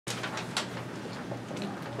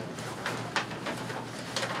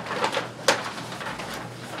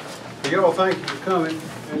y'all, thank you for coming.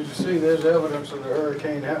 As you see, there's evidence of the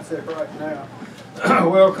hurricane out there right now.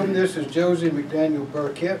 Welcome. This is Josie McDaniel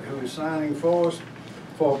Burkett, who is signing for us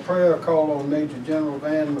for a prayer call on Major General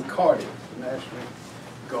Van McCarty, the National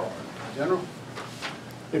Guard. General?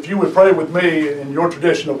 If you would pray with me in your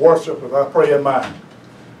tradition of worship, if I pray in mine.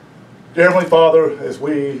 Dear Heavenly Father, as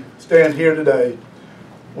we stand here today,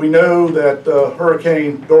 we know that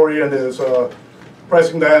Hurricane Dorian is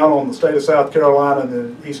pressing down on the state of South Carolina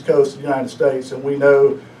and the east coast of the United States, and we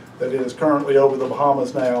know that it is currently over the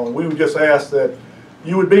Bahamas now. And we would just ask that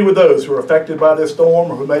you would be with those who are affected by this storm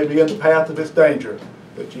or who may be in the path of its danger,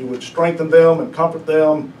 that you would strengthen them and comfort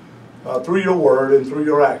them through your word and through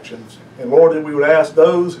your actions. And Lord, that we would ask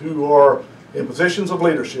those who are in positions of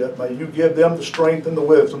leadership, may you give them the strength and the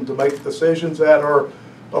wisdom to make decisions that are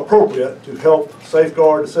appropriate to help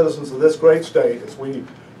safeguard the citizens of this great state as we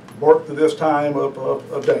work through this time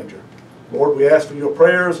of danger. Lord, we ask for your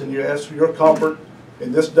prayers and you ask for your comfort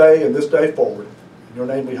in this day and this day forward. In your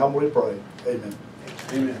name we humbly pray. Amen.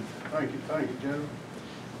 Amen. Thank you, General.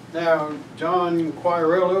 Now, John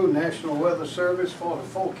Quirello, National Weather Service, for the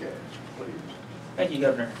forecast, please. Thank you,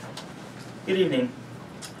 Governor. Good evening.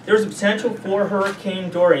 There is a potential for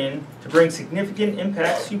Hurricane Dorian to bring significant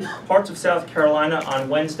impacts to parts of South Carolina on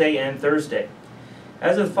Wednesday and Thursday.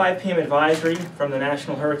 As of the 5 p.m. advisory from the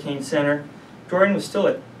National Hurricane Center, Dorian was still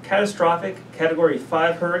a catastrophic Category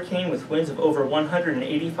 5 hurricane with winds of over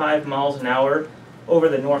 185 miles an hour over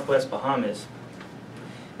the northwest Bahamas.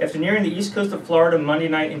 After nearing the east coast of Florida Monday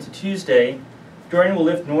night into Tuesday, Dorian will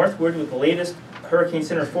lift northward with the latest Hurricane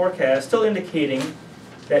Center forecast still indicating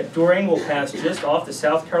that Dorian will pass just off the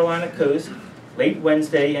South Carolina coast late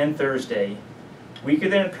Wednesday and Thursday. Weaker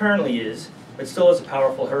than it currently is, but still is a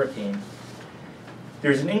powerful hurricane.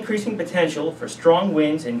 There is an increasing potential for strong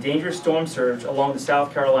winds and dangerous storm surge along the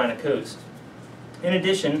South Carolina coast. In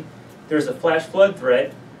addition, there is a flash flood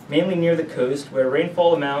threat, mainly near the coast, where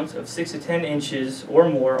rainfall amounts of 6 to 10 inches or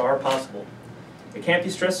more are possible. It can't be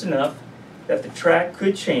stressed enough that the track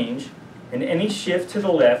could change, and any shift to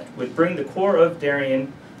the left would bring the core of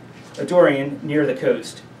Dorian near the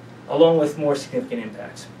coast, along with more significant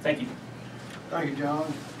impacts. Thank you. Thank you,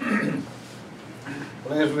 John.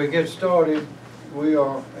 Well, as we get started, we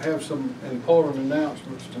have some important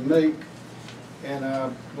announcements to make.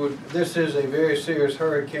 And this is a very serious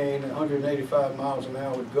hurricane, 185 miles an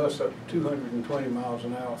hour with gusts up to 220 miles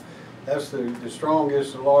an hour. That's the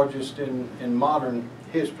strongest, the largest in modern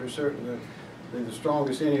history, certainly the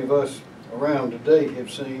strongest any of us around today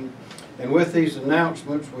have seen. And with these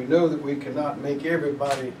announcements, we know that we cannot make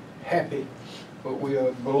everybody happy, but we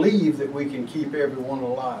believe that we can keep everyone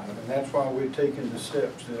alive. And that's why we're taking the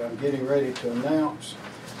steps that I'm getting ready to announce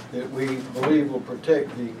that we believe will protect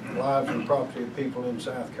the lives and property of people in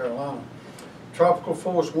South Carolina. Tropical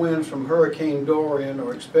force winds from Hurricane Dorian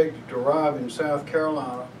are expected to arrive in South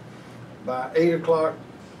Carolina by 8 o'clock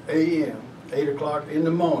a.m., 8 o'clock in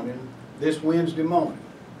the morning, this Wednesday morning.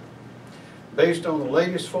 Based on the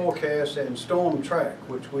latest forecast and storm track,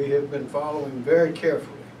 which we have been following very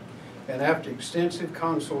carefully, and after extensive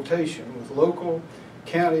consultation with local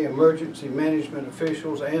county emergency management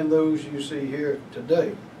officials and those you see here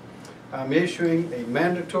today, I'm issuing a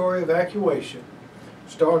mandatory evacuation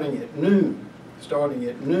starting at noon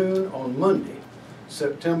on Monday,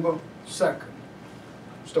 September 2nd.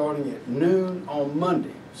 Starting at noon on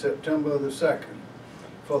Monday, September the 2nd,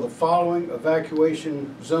 for the following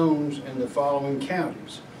evacuation zones in the following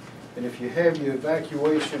counties. And if you have your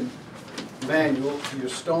evacuation manual, your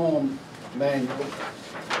storm manual,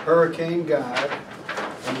 hurricane guide,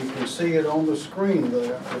 and you can see it on the screen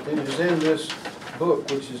there, but it is in this book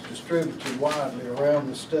which is distributed widely around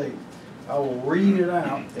the state. I will read it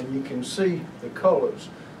out and you can see the colors.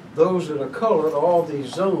 Those that are colored are all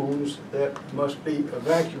these zones that must be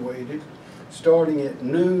evacuated starting at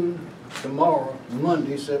noon tomorrow,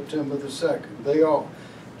 Monday, September the 2nd. They are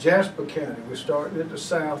Jasper County, we're starting at the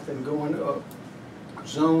south and going up.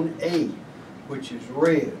 Zone A, which is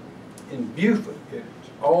red. In Beaufort, it's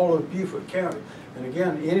all of Beaufort County. And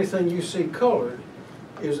again, anything you see colored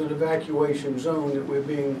is an evacuation zone that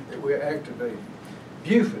we're activating.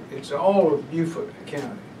 Beaufort, it's all of Beaufort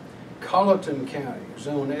County. Colleton County,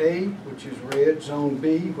 Zone A, which is red, Zone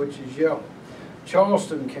B, which is yellow.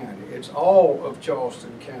 Charleston County, it's all of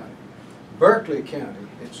Charleston County. Berkeley County,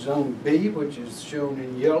 it's Zone B, which is shown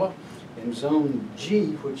in yellow, and Zone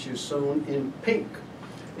G, which is shown in pink.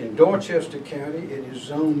 In Dorchester County, it is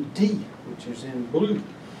Zone D, which is in blue.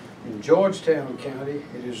 In Georgetown County,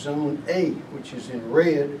 it is Zone A, which is in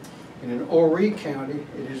red. And in Horry County,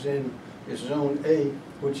 it's Zone A,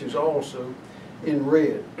 which is also in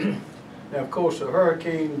red. Now, of course, the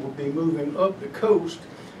hurricane will be moving up the coast,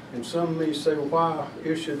 and some may say, why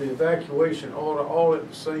issue the evacuation order all at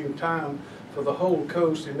the same time for the whole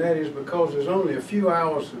coast? And that is because there's only a few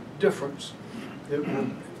hours of difference,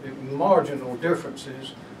 marginal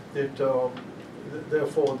differences, that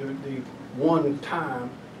therefore the one time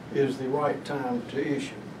is the right time to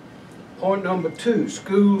issue. Point number 2,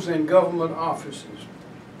 schools and government offices.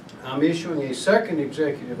 I'm issuing a second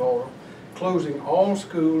executive order closing all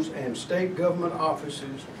schools and state government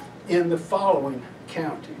offices in the following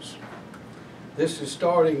counties. This is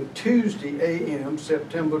starting Tuesday a.m.,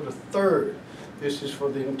 September the 3rd. This is for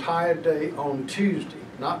the entire day on Tuesday,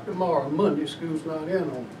 not tomorrow, Monday. School's not in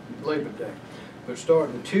on Labor Day. But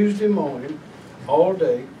starting Tuesday morning, all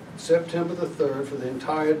day, September the 3rd, for the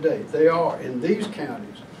entire day. They are in these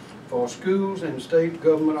counties for schools and state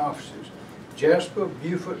government offices: Jasper,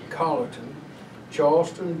 Beaufort, Colleton,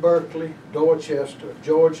 Charleston, Berkeley, Dorchester,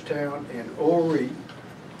 Georgetown, and Horry.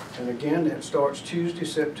 And again, that starts Tuesday,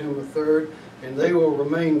 September 3rd, and they will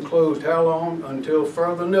remain closed how long? Until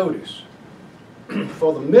further notice.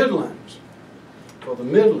 For the Midlands,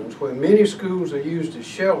 where many schools are used as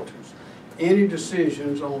shelters, any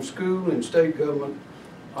decisions on school and state government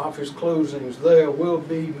office closings there will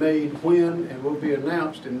be made when, and will be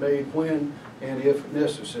announced and made when and if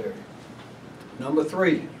necessary. Number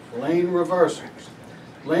 3, lane reversals.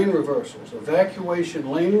 Lane reversals, evacuation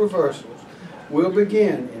lane reversals will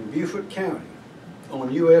begin in Beaufort County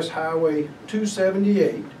on U.S. Highway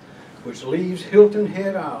 278, which leaves Hilton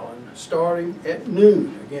Head Island starting at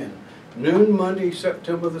noon. Again, noon Monday,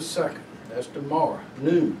 September the 2nd. That's tomorrow,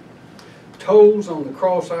 noon. Tolls on the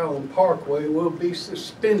Cross Island Parkway will be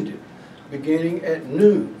suspended beginning at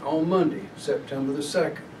noon on Monday, September the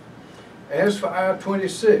 2nd. As for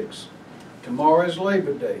I-26, tomorrow is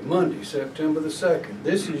Labor Day, Monday, September the 2nd.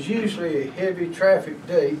 This is usually a heavy traffic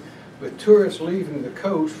day with tourists leaving the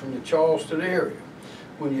coast from the Charleston area.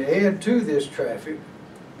 When you add to this traffic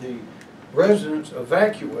the residents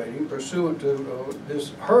evacuating pursuant to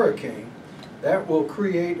this hurricane, that will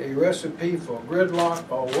create a recipe for gridlock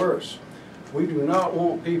or worse. We do not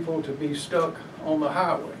want people to be stuck on the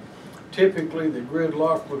highway. Typically, the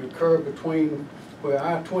gridlock would occur between where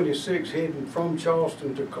I-26 heading from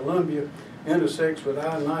Charleston to Columbia intersects with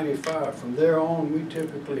I-95. From there on, we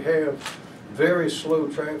typically have very slow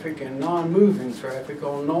traffic and non-moving traffic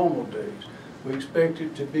on normal days. We expect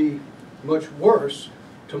it to be much worse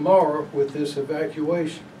tomorrow with this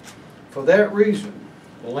evacuation. For that reason,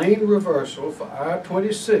 lane reversal for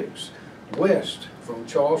I-26 west from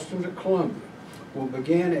Charleston to Columbia will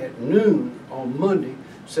begin at noon on Monday,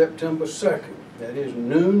 September 2nd. That is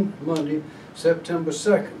noon Monday, September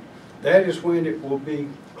 2nd. That is when it will be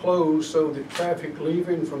closed so that traffic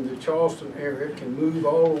leaving from the Charleston area can move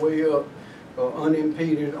all the way up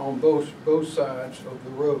unimpeded on both sides of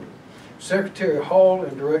the road. Secretary Hall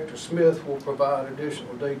and Director Smith will provide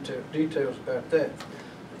additional details about that.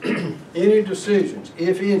 Any decisions,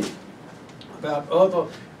 if any, about other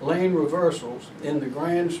lane reversals in the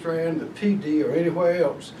Grand Strand, the PD, or anywhere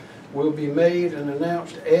else will be made and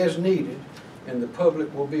announced as needed, and the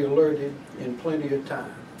public will be alerted in plenty of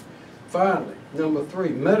time. Finally, number 3,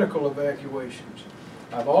 medical evacuations.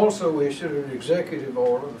 I've also issued an executive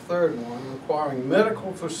order, the third one, requiring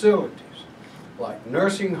medical facilities like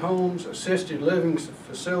nursing homes, assisted living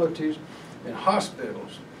facilities, and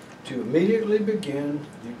hospitals to immediately begin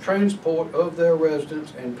the transport of their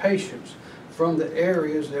residents and patients from the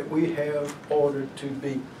areas that we have ordered to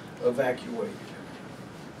be evacuated.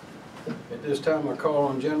 At this time, I call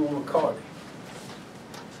on General McCarty.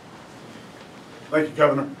 Thank you,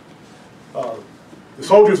 Governor. The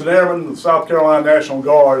soldiers and airmen of the South Carolina National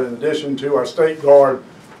Guard, in addition to our State Guard,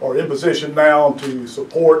 are in position now to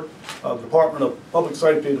support the Department of Public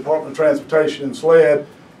Safety, Department of Transportation, and SLED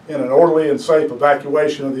in an orderly and safe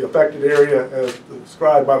evacuation of the affected area as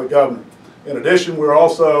described by the Governor. In addition, we're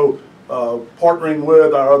also partnering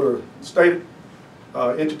with our other state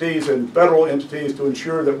entities and federal entities to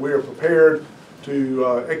ensure that we are prepared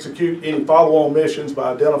to execute any follow-on missions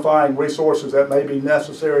by identifying resources that may be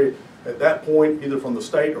necessary at that point, either from the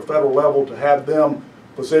state or federal level, to have them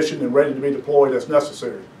positioned and ready to be deployed as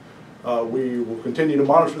necessary. We will continue to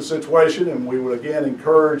monitor the situation, and we would again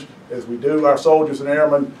encourage, as we do our soldiers and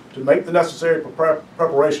airmen, to make the necessary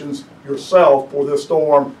preparations yourself for this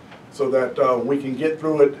storm so that we can get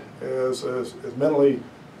through it as minimally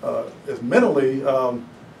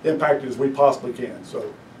impacted as we possibly can.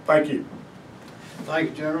 So, thank you. Thank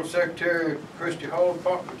you, General. Secretary Christy Hall,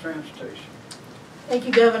 Department of Transportation. Thank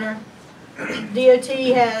you, Governor. DOT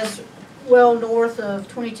has well north of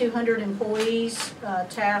 2,200 employees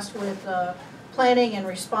tasked with planning and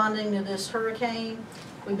responding to this hurricane.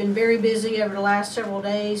 We've been very busy over the last several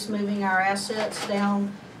days moving our assets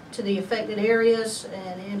down to the affected areas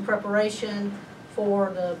and in preparation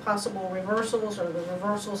for the possible reversals, or the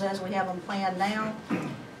reversals as we have them planned now.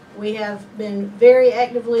 We have been very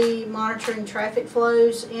actively monitoring traffic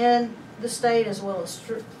flows in the state as well as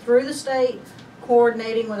through the state,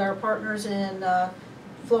 coordinating with our partners in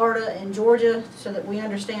Florida and Georgia so that we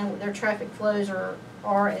understand what their traffic flows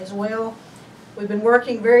are as well. We've been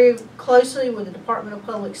working very closely with the Department of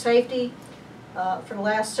Public Safety for the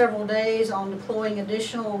last several days on deploying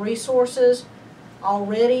additional resources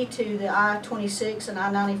already to the I-26 and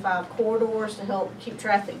I-95 corridors to help keep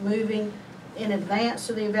traffic moving in advance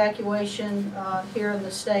of the evacuation here in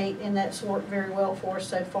the state, and that's worked very well for us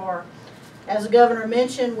so far. As the governor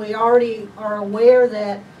mentioned, we already are aware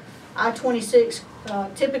that I-26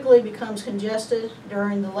 typically becomes congested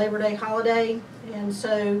during the Labor Day holiday, and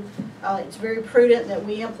so it's very prudent that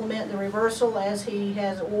we implement the reversal as he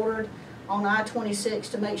has ordered on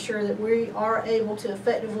I-26 to make sure that we are able to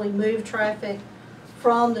effectively move traffic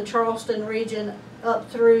from the Charleston region up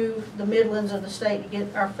through the Midlands of the state to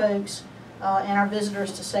get our folks and our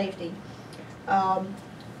visitors to safety.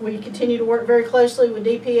 We continue to work very closely with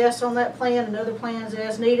DPS on that plan and other plans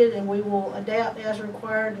as needed, and we will adapt as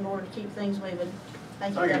required in order to keep things moving.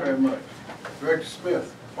 Thank you, Thank you Governor. very much. Director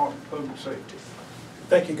Smith, Department of Public Safety.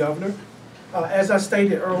 Thank you, Governor. As I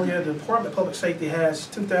stated earlier, the Department of Public Safety has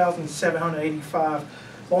 2,785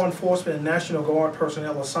 law enforcement and National Guard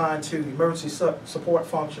personnel assigned to emergency support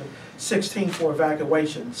function, 16 for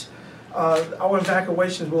evacuations. Our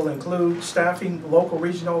evacuations will include staffing local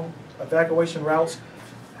regional evacuation routes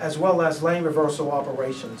as well as lane reversal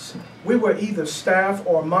operations. We will either staff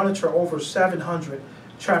or monitor over 700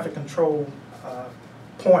 traffic control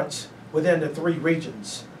points within the 3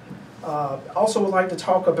 regions. Also would like to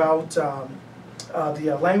talk about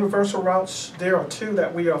the lane reversal routes. There are 2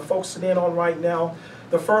 that we are focusing in on right now.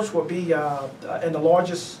 The first will be in the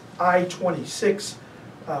largest I-26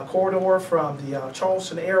 corridor from the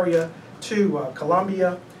Charleston area to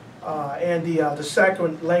Columbia, and the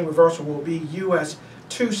second lane reversal will be US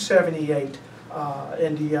 278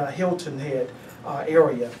 in the Hilton Head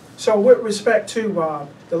area. So with respect to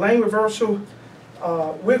the lane reversal,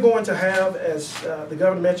 we're going to have, as the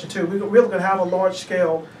governor mentioned too, we're going to have a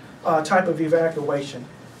large-scale type of evacuation,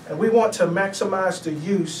 and we want to maximize the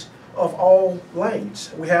use of all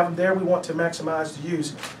lanes. We have them there. We want to maximize the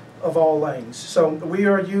use of all lanes. So we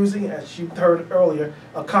are using, as you heard earlier,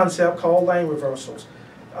 a concept called lane reversals.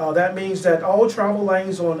 That means that all travel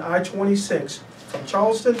lanes on I-26 from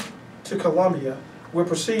Charleston to Columbia will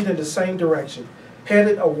proceed in the same direction,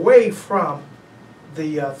 headed away from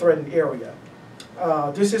the threatened area.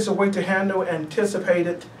 This is a way to handle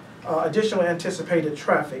additional anticipated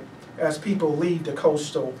traffic as people leave the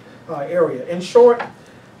coastal area. In short,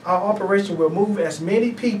 our operation will move as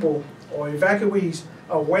many people or evacuees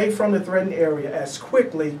away from the threatened area as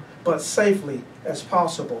quickly but safely as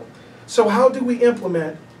possible. So how do we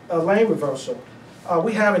implement a lane reversal?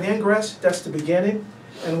 We have an ingress, that's the beginning,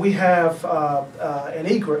 and we have an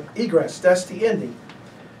egress, that's the ending.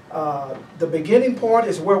 The beginning part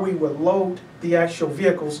is where we will load the actual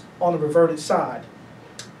vehicles on the reverted side.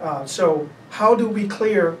 So how do we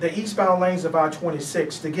clear the eastbound lanes of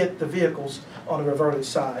I-26 to get the vehicles on the reverted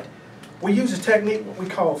side? We use a technique we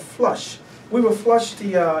call flush. We will flush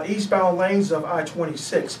the eastbound lanes of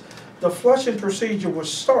I-26. The flushing procedure will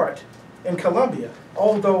start in Columbia,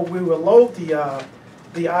 although we will load the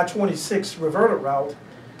I-26 reverted route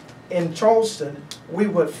in Charleston. We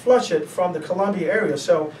would flush it from the Columbia area.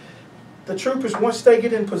 So the troopers, once they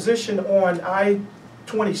get in position on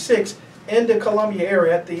I-26 in the Columbia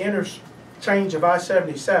area at the interchange of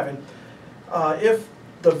I-77, if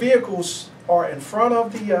the vehicles are in front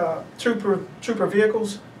of the trooper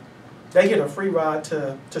vehicles, they get a free ride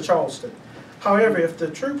to Charleston. However, if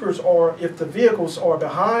the vehicles are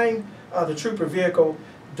behind the trooper vehicle,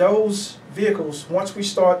 those vehicles, once we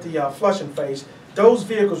start the flushing phase, those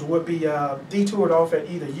vehicles would be detoured off at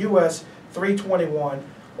either US 321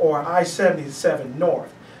 or I-77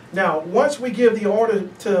 North. Now, once we give the order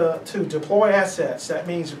to deploy assets, that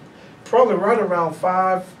means probably right around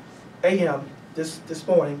 5 a.m.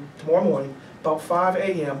 tomorrow morning, about 5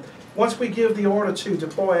 a.m., once we give the order to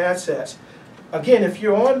deploy assets, again, if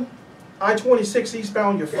you're on I-26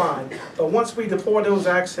 eastbound, you're fine. But once we deploy those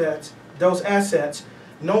assets,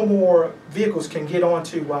 no more vehicles can get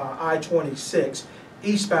onto I-26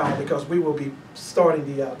 eastbound because we will be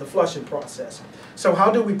starting the flushing process. So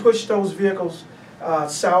how do we push those vehicles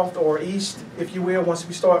south or east, if you will, once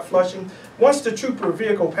we start flushing? Once the trooper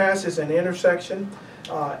vehicle passes an intersection,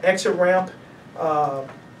 exit ramp,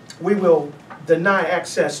 we will deny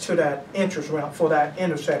access to that entrance ramp for that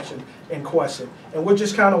intersection in question. And we'll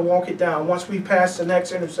just kind of walk it down. Once we pass the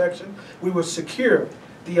next intersection, we will secure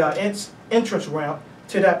the entrance ramp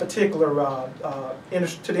to that particular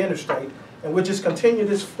to the interstate. And we'll just continue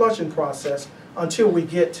this flushing process until we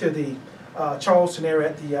get to the Charleston area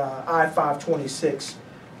at the I-526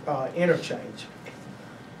 interchange.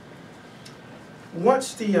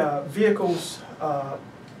 Once the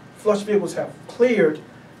flush vehicles have cleared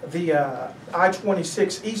the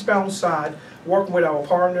I-26 eastbound side, working with our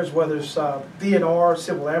partners, whether it's DNR,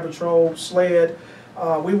 Civil Air Patrol, SLED,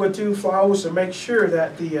 we would do flyovers to make sure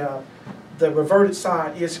that the reverted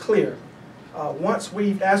side is clear. Once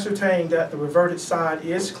we've ascertained that the reverted side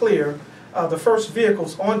is clear, the first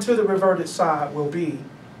vehicles onto the reverted side will be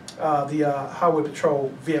the Highway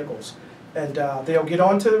Patrol vehicles. And they'll get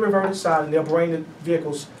onto the reverted side and they'll bring the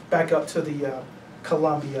vehicles back up to the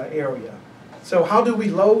Columbia area. So how do we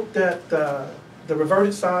load the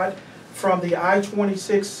reverted side? From the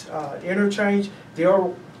I-26 interchange, there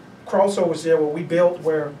are crossovers there where we built,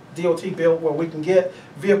 where DOT built, where we can get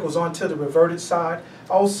vehicles onto the reverted side.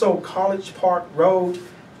 Also College Park Road,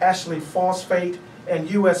 Ashley Phosphate, and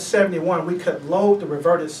US 71, we could load the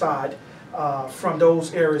reverted side from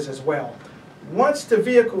those areas as well. Once the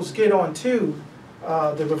vehicles get onto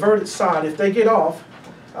the reverted side, if they get off,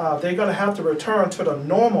 they're going to have to return to the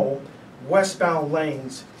normal westbound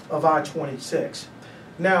lanes of I-26.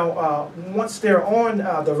 Now, once they're on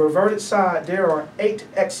the reverted side, there are 8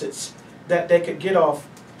 exits that they could get off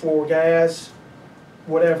for gas,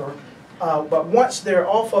 whatever. But once they're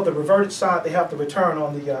off of the reverted side, they have to return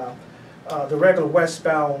on the regular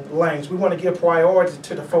westbound lanes. We want to give priority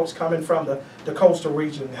to the folks coming from the coastal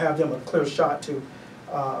region and have them a clear shot to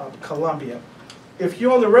Columbia. If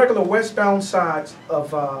you're on the regular westbound sides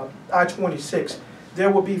of I-26,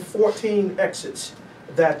 there will be 14 exits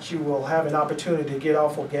that you will have an opportunity to get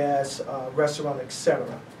off for gas, restaurant,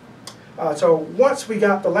 etc. So once we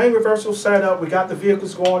got the lane reversal set up, we got the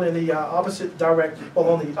vehicles going in the opposite direction, well,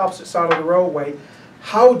 on the opposite side of the roadway,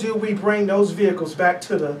 how do we bring those vehicles back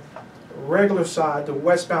to the regular side, the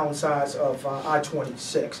westbound sides of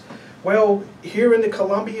I-26? Well, here in the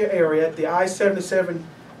Columbia area, at the I-77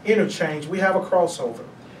 interchange, we have a crossover.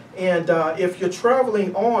 And if you're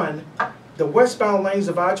traveling on the westbound lanes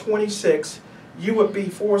of I-26, you would be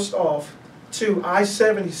forced off to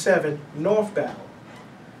I-77 northbound.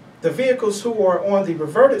 The vehicles who are on the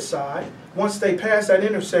reverted side, once they pass that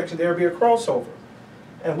intersection, there will be a crossover.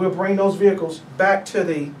 And we'll bring those vehicles back to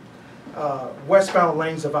the westbound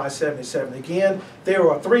lanes of I-77. Again, there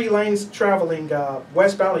are 3 lanes traveling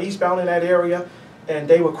westbound or eastbound in that area, and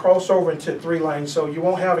they will cross over into 3 lanes, so you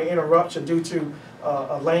won't have an interruption due to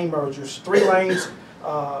lane mergers. 3 lanes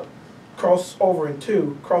cross over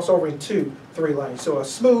into 3 lanes, so a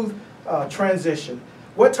smooth transition.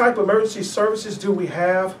 What type of emergency services do we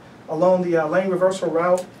have along the lane reversal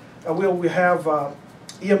route? We have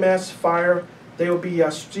EMS, fire. They will be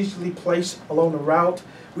strategically placed along the route.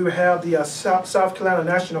 We will have the South Carolina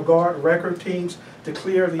National Guard record teams to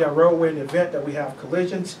clear the roadway in the event that we have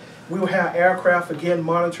collisions. We will have aircraft, again,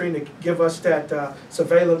 monitoring to give us that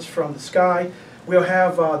surveillance from the sky. We'll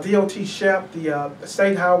have DOT SHEP, the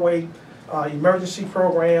State Highway Emergency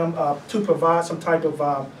Program, to provide some type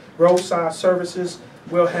of roadside services.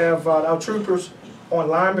 We'll have our troopers on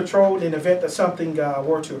line patrol in the event that something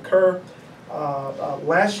were to occur.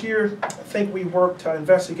 Last year, I think we worked,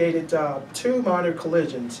 investigated 2 minor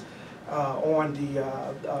collisions on the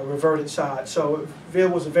reverted side. So it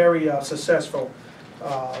was a very successful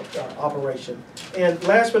operation. And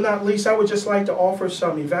last but not least, I would just like to offer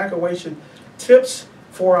some evacuation tips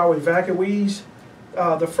for our evacuees.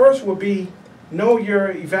 The first will be know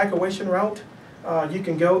your evacuation route. You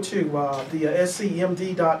can go to the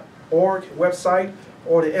scmd.org website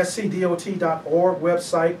or the scdot.org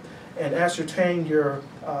website and ascertain your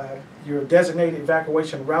designated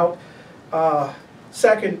evacuation route.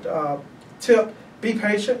 Second tip, be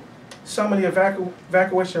patient. Some of the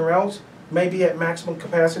evacuation routes may be at maximum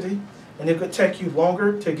capacity, and it could take you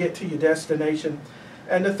longer to get to your destination.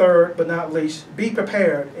 And the third, but not least, be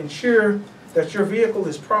prepared. Ensure that your vehicle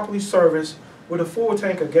is properly serviced with a full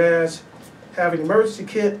tank of gas. Have an emergency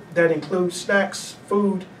kit that includes snacks,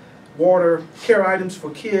 food, water, care items for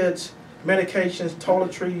kids, medications,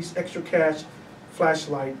 toiletries, extra cash,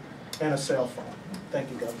 flashlight, and a cell phone. Thank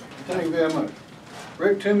you, Governor. Thank you very much.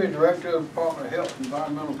 Rick Toomey, Director of the Department of Health and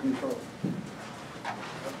Environmental Control.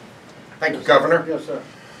 Thank you, Governor. Yes, sir.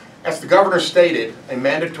 As the Governor stated, a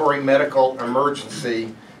mandatory medical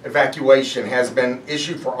emergency evacuation has been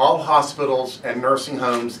issued for all hospitals and nursing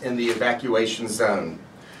homes in the evacuation zone.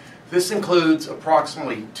 This includes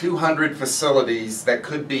approximately 200 facilities that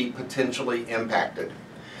could be potentially impacted.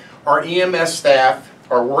 Our EMS staff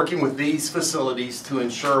are working with these facilities to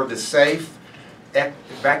ensure the safe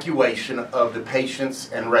evacuation of the patients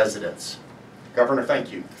and residents. Governor,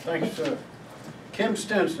 thank you. Thank you, sir. Kim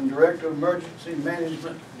Stinson, Director of Emergency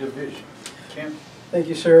Management Division. Kim? Thank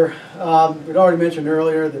you, sir. We'd already mentioned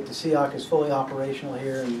earlier that the SEOC is fully operational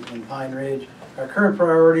here in Pine Ridge. Our current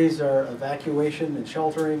priorities are evacuation and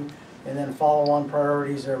sheltering, and then follow-on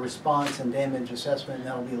priorities are response and damage assessment, and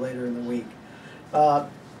that'll be later in the week.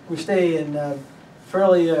 We stay in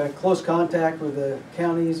fairly close contact with the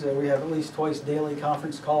counties. We have at least twice daily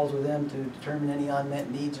conference calls with them to determine any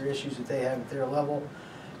unmet needs or issues that they have at their level.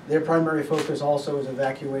 Their primary focus also is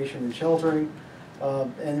evacuation and sheltering.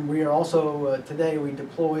 And we are also, today we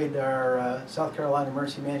deployed our South Carolina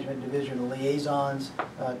Emergency Management Division liaisons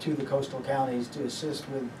to the coastal counties to assist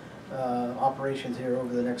with operations here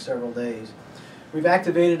over the next several days. We've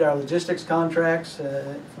activated our logistics contracts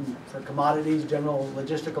for commodities, general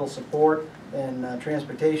logistical support, and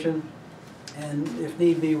transportation. And if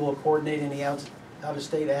need be, we'll coordinate any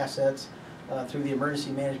out-of-state assets through the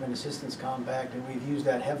Emergency Management Assistance Compact, and we've used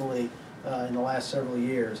that heavily in the last several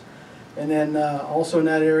years. And then also in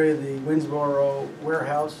that area, the Winsboro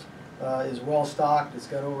warehouse is well stocked. It's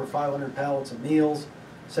got over 500 pallets of meals,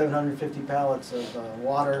 750 pallets of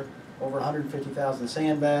water, over 150,000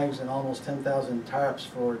 sandbags, and almost 10,000 tarps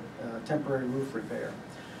for temporary roof repair.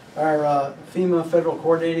 Our FEMA Federal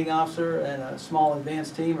Coordinating Officer and a small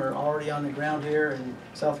advanced team are already on the ground here in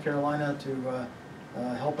South Carolina to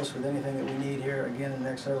help us with anything that we need here again in the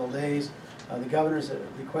next several days. The governor's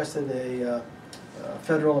requested a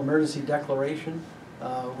federal emergency declaration,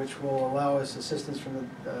 which will allow us assistance from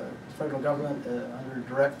the federal government under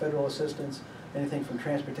direct federal assistance, anything from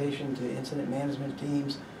transportation to incident management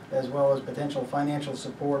teams, as well as potential financial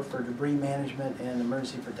support for debris management and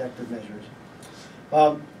emergency protective measures.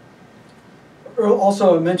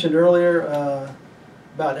 Also mentioned earlier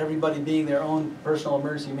about everybody being their own personal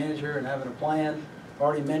emergency manager and having a plan.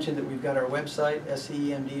 Already mentioned that we've got our website,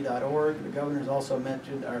 scemd.org. The governor's also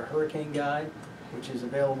mentioned our hurricane guide, which is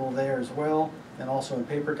available there as well, and also in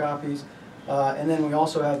paper copies. And then we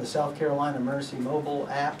also have the South Carolina Emergency Mobile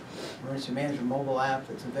app, Emergency Management Mobile app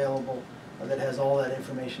that's available that has all that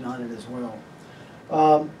information on it as well.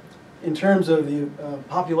 In terms of the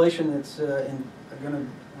population that's going to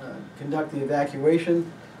conduct the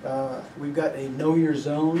evacuation, we've got a Know Your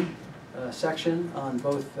Zone section on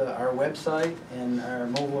both our website and our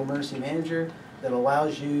mobile emergency manager that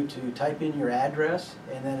allows you to type in your address,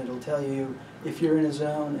 and then it'll tell you if you're in a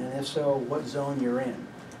zone, and if so, what zone you're in.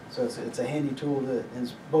 So it's a handy tool that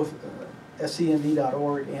is both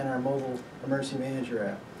scmd.org and our mobile emergency manager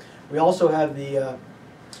app. We also have the,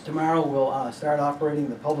 tomorrow we'll start operating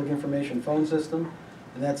the public information phone system,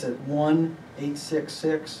 and that's at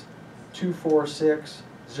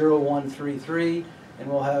 1-866-246-0133, and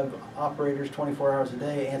we'll have operators 24 hours a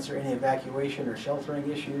day answer any evacuation or sheltering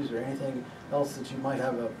issues or anything else that you might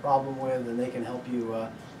have a problem with, and they can help you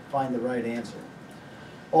find the right answer.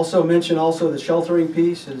 Also mention the sheltering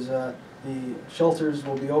piece is the shelters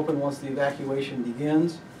will be open once the evacuation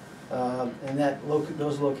begins, and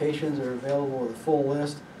those locations are available with a full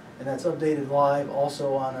list, and that's updated live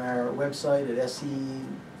also on our website at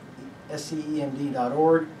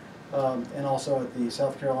scemd.org and also at the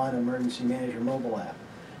South Carolina Emergency Manager mobile app.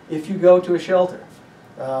 If you go to a shelter,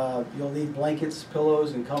 you'll need blankets,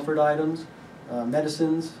 pillows, and comfort items,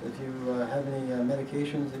 medicines if you have any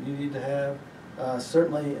medications that you need to have.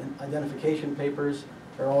 Certainly identification papers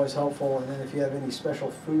are always helpful, and then if you have any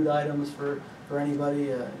special food items for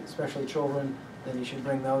anybody, especially children, then you should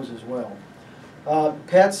bring those as well.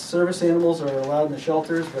 Pets, service animals are allowed in the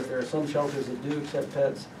shelters, but there are some shelters that do accept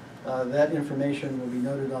pets. That information will be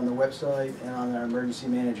noted on the website and on our emergency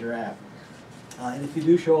manager app. And if you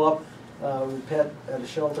do show up with a pet at a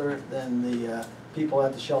shelter, then the people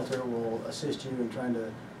at the shelter will assist you in trying to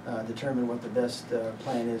determine what the best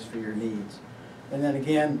plan is for your needs. And then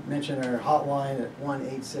again, mention our hotline at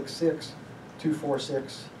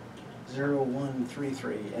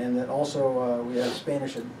 1-866-246-0133. And that also we have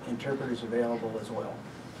Spanish interpreters available as well.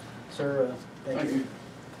 Sir, thank you.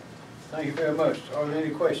 Thank you very much. Are there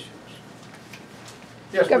any questions?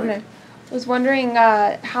 Yes, Governor, ma'am. I was wondering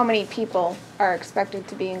how many people are expected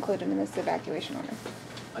to be included in this evacuation order?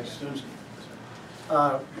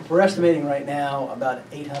 We're estimating right now about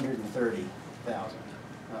 830,000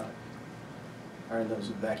 are in those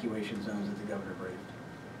evacuation zones that the governor briefed.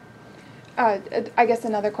 I guess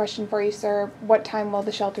another question for you, sir. What time will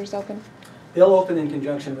the shelters open? They'll open in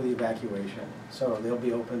conjunction with the evacuation, so they'll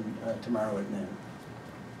be open tomorrow at noon.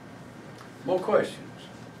 More questions?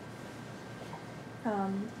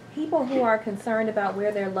 People who are concerned about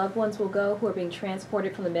where their loved ones will go who are being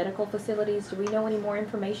transported from the medical facilities, do we know any more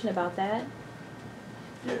information about that?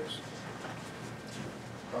 Yes.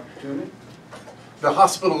 Dr. Toomey? The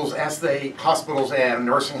hospitals and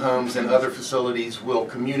nursing homes and other facilities will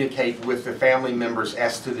communicate with the family members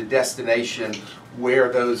as to the destination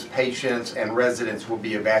where those patients and residents will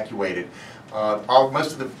be evacuated. All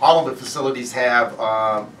of the facilities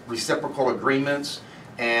have reciprocal agreements,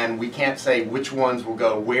 and we can't say which ones will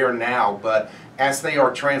go where now, but as they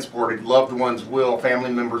are transported,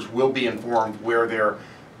 family members will be informed where their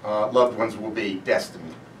loved ones will be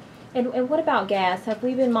destined. And what about gas? Have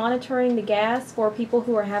we been monitoring the gas for people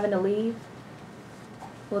who are having to leave?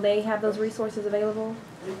 Will they have those resources available?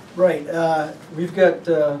 Right, we've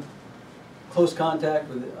got close contact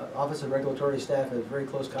with the Office of Regulatory Staff, has very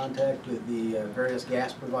close contact with the various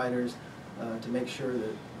gas providers to make sure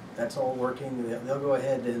that that's all working. They'll go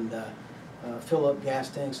ahead and fill up gas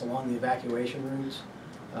tanks along the evacuation routes,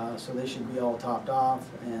 so they should be all topped off.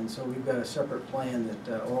 And so we've got a separate plan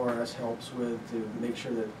that ORS helps with to make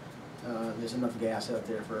sure that there's enough gas out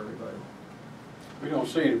there for everybody. We don't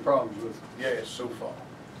see any problems with gas so far.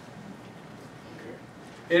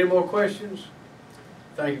 Okay. Any more questions?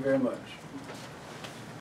 Thank you very much.